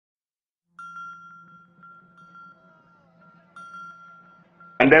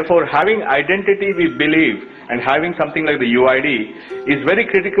And therefore, having identity, we believe, and having something like the UID is very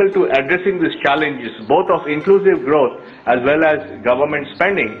critical to addressing these challenges, both of inclusive growth as well as government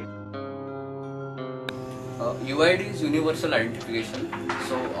spending. UID is universal identification.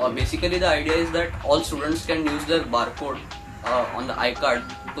 So basically the idea is that all students can use their barcode on the iCard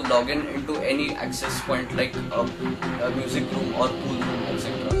to log in into any access point like a music room or pool room,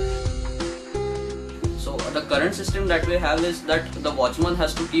 etc. So the current system that we have is that the watchman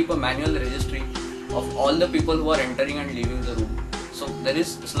has to keep a manual registry of all the people who are entering and leaving the room. So there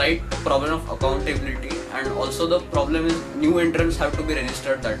is slight problem of accountability, and also the problem is new entrants have to be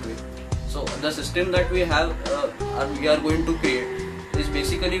registered that way. So the system that we have, we are going to create is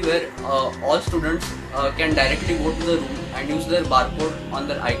basically where all students can directly go to the room and use their barcode on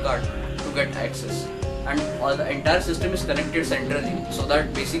their iCard to get access, and the entire system is connected centrally, so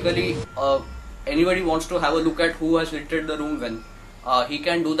that basically anybody wants to have a look at who has visited the room when, he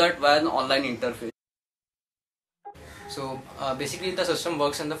can do that via an online interface. So basically the system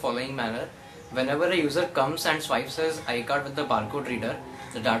works in the following manner. Whenever a user comes and swipes his iCard with the barcode reader,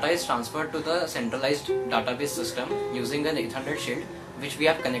 the data is transferred to the centralized database system using an Ethernet shield which we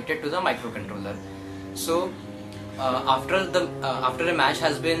have connected to the microcontroller. So after a match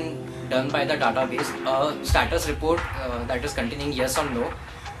has been done by the database, a status report that is containing yes or no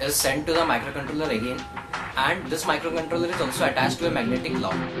is sent to the microcontroller again, and this microcontroller is also attached to a magnetic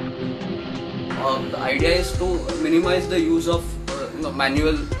lock. The idea is to minimize the use of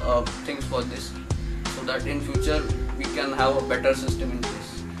manual things for this, so that in future we can have a better system in